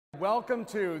welcome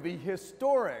to the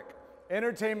historic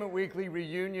Entertainment Weekly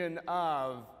reunion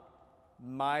of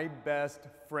My Best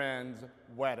Friend's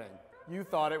Wedding. You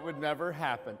thought it would never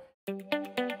happen.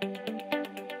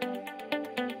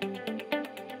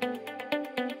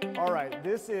 All right,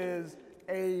 this is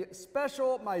a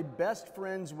special My Best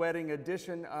Friend's Wedding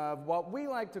edition of what we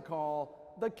like to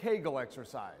call the Kegel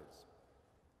exercise.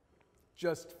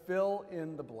 Just fill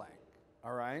in the blank,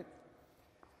 all right?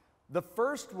 The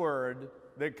first word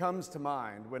that comes to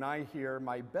mind when I hear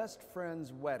my best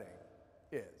friend's wedding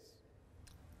is?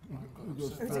 Who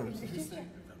goes first?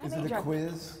 Is it a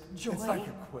quiz? Joy? It's like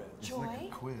a quiz. Joy? It's like a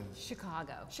quiz.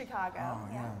 Chicago. Chicago. Oh,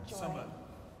 yeah. Joy. Summer.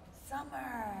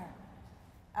 Summer.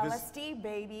 LSD,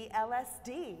 baby.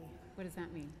 LSD. What does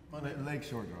that mean?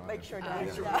 Lakeshore Drive. Lakeshore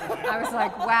Drive. I was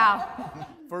like, wow.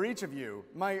 For each of you,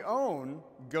 my own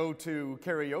go-to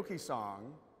karaoke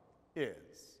song is?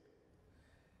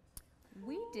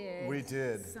 We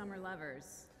did. Summer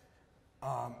Lovers.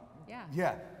 Yeah.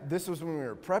 Yeah, this was when we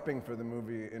were prepping for the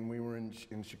movie, and we were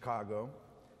in Chicago,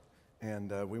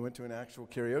 and we went to an actual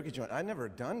karaoke joint. I'd never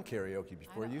done karaoke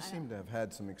before. You seem to have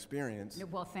had some experience.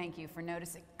 Well, thank you for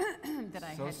noticing that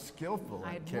I So had skillful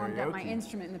I at had warmed up my karaoke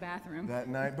instrument in the bathroom. that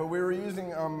night. But we were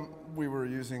using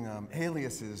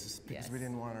aliases because we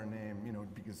didn't want our name, you know,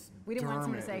 because We didn't want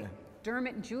someone to say yeah.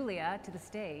 Dermot and Julia to the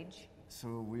stage.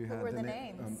 So we had were the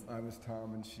name. names? I was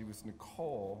Tom and she was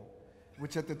Nicole,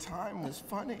 which at the time was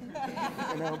funny,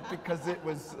 you know, because it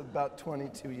was about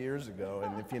 22 years ago,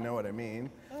 and if you know what I mean.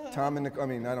 Tom and Nicole, I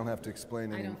mean, I don't have to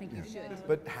explain it. I don't think you should.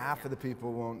 But half of the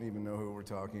people won't even know who we're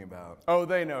talking about. Oh,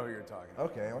 they know who you're talking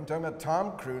about. Okay, I'm talking about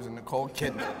Tom Cruise and Nicole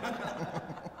Kidman.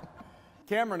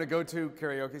 Cameron, a go-to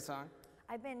karaoke song?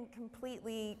 I've been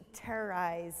completely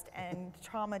terrorized and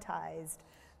traumatized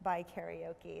by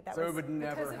karaoke. So it would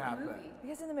never happen.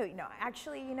 Because of the movie. No,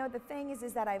 actually, you know, the thing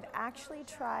is that I've actually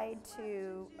tried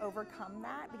to overcome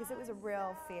that because it was a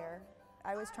real fear.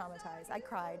 I was traumatized. I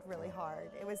cried really hard.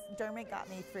 Dermot got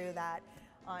me through that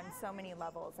on so many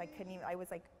levels. I couldn't even, I was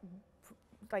like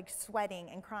sweating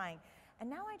and crying.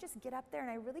 And now I just get up there and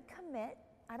I really commit.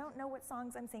 I don't know what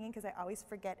songs I'm singing because I always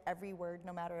forget every word,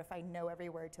 no matter if I know every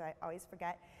word, I always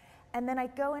forget. And then I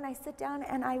go and I sit down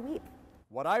and I weep.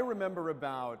 What I remember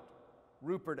about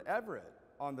Rupert Everett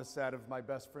on the set of My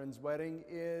Best Friend's Wedding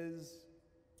is?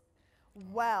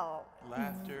 Well,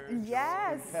 Laughter.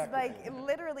 yes, like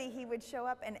literally he would show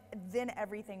up and then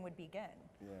everything would begin.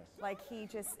 Yes. Like he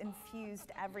just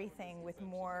infused everything with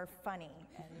more funny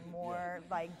and more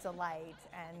like delight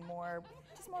and more,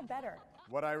 just more better.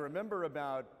 What I remember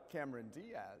about Cameron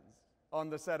Diaz on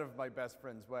the set of My Best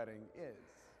Friend's Wedding is?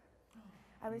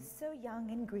 I was so young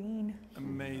and green.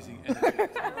 Amazing.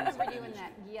 I remember you in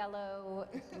that yellow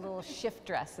little shift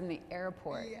dress in the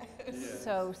airport. Yes.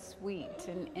 So sweet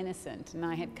and innocent, and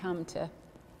I had come to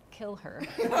kill her.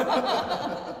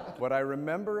 What I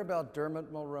remember about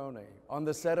Durmot Mulroney on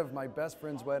the set of My Best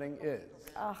Friend's Wedding is?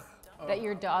 That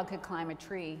your dog could climb a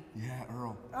tree. Yeah,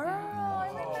 Earl.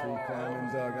 Tree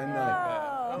climbing dog, I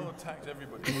know. Earl attacked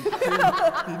everybody. He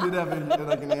did have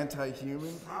like an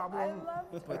anti-human problem. I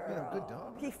loved But you know, good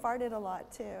dog. He farted a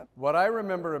lot too. What I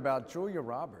remember about Julia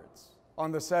Roberts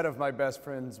on the set of My Best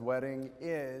Friend's Wedding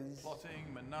is?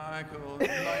 Plotting, maniacal,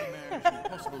 nightmarish,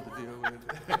 impossible to deal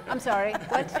with. I'm sorry,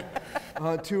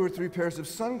 what? 2 or 3 pairs of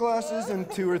sunglasses and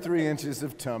 2 or 3 inches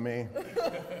of tummy.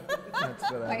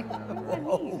 That's what I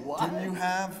remember. Didn't you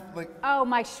have like Oh,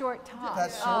 my short top.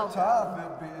 that short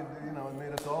top? You know, it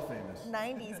made us all famous.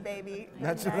 90s, baby.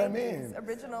 That's what I mean.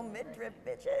 Original midriff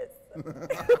bitches.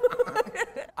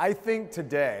 I think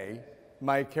today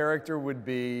my character would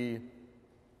be,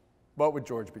 what would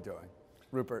George be doing?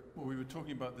 Rupert? Well, we were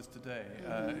talking about this today,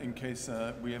 in case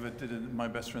we ever did My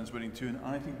Best Friend's Wedding too, and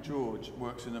I think George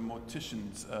works in a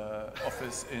mortician's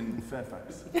office in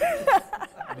Fairfax.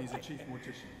 And he's a chief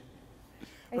mortician.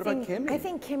 What about Kimmy? I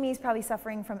think Kimmy's probably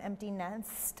suffering from empty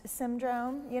nest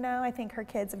syndrome. You know, I think her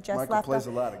kids have just Michael left. plays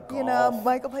a lot of golf. You know,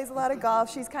 Michael plays a lot of golf.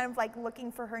 She's kind of like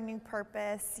looking for her new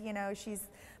purpose. You know, she's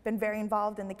been very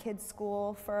involved in the kids'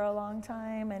 school for a long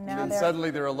time, and now And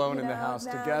suddenly they're alone in the house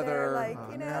now together. they're like,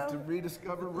 you You know, have to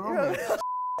rediscover romance.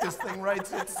 This thing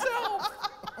writes itself.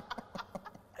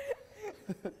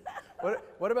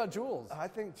 What about Jules? I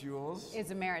think Jules.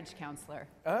 Is a marriage counselor.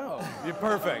 Oh, you're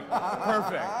perfect.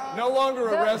 Perfect. No longer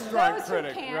a restaurant those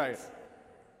critic. Who can't Right.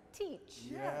 teach,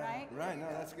 Yeah, right? No,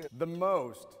 that's good. The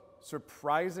most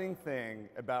surprising thing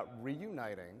about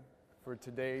reuniting for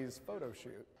today's photo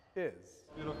shoot is?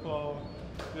 Beautiful,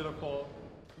 beautiful.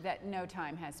 That no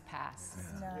time has passed.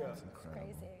 no, it's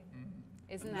crazy.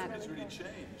 Isn't that? It's really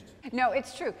changed. No,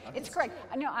 it's true. It's correct.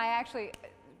 No, I actually,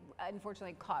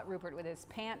 unfortunately caught Rupert with his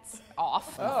pants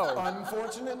off. Oh.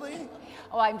 Unfortunately?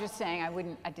 Oh, I'm just saying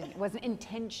it wasn't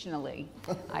intentionally.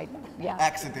 Yeah.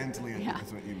 Accidentally, I think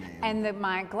is what you mean. And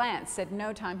my glance said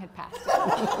no time had passed.